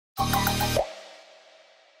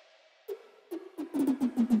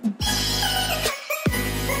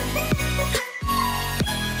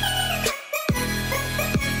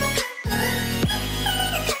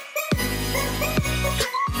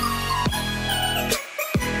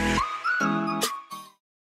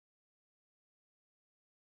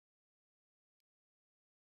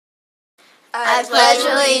I pledge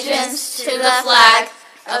allegiance to the flag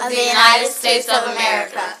of the United States of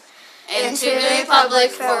America and to the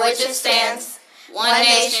republic for which it stands, one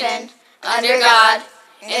nation, under God,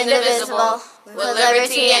 indivisible, with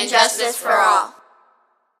liberty and justice for all.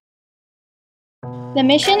 The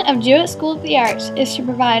mission of Jewett School of the Arts is to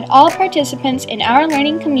provide all participants in our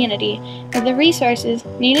learning community with the resources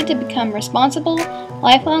needed to become responsible,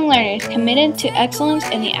 lifelong learners committed to excellence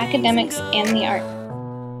in the academics and the arts.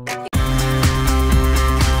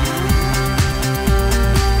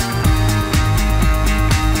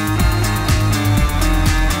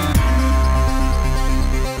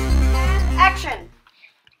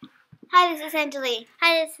 Hi, this is Angeline.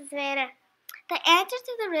 Hi, this is Savannah. The answer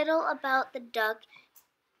to the riddle about the duck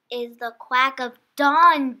is the quack of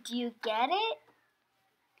dawn. Do you get it?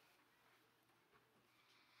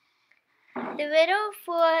 The riddle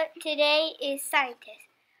for today is scientists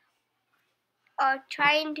are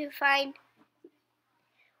trying to find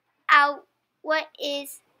out what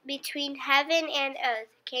is between heaven and earth.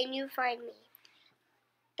 Can you find me?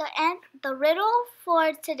 The riddle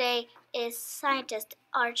for today is scientists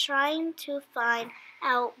are trying to find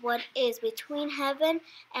out what is between heaven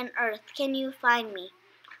and earth. Can you find me?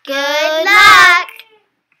 Good luck!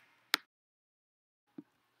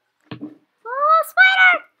 Oh,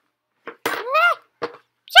 spider!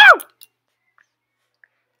 Shoot!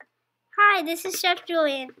 Hi, this is Chef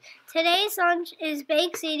Julian. Today's lunch is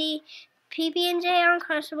Baked Ziti, PB&J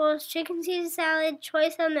Uncrustables, chicken Caesar salad,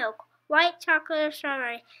 choice of milk, white chocolate or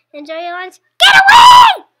strawberry. Enjoy your lunch. Get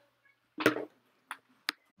away!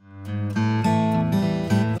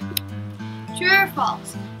 True or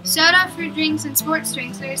false? Soda, fruit drinks, and sports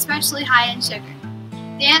drinks are especially high in sugar.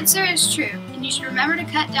 The answer is true, and you should remember to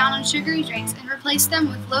cut down on sugary drinks and replace them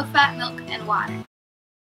with low-fat milk and water.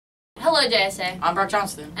 Hello, JSA. I'm Brock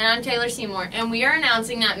Johnston. And I'm Taylor Seymour, and we are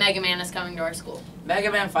announcing that Mega Man is coming to our school.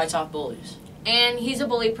 Mega Man fights off bullies. And he's a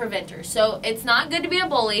bully preventer, so it's not good to be a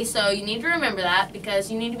bully, so you need to remember that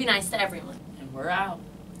because you need to be nice to everyone. And we're out.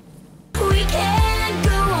 We can go.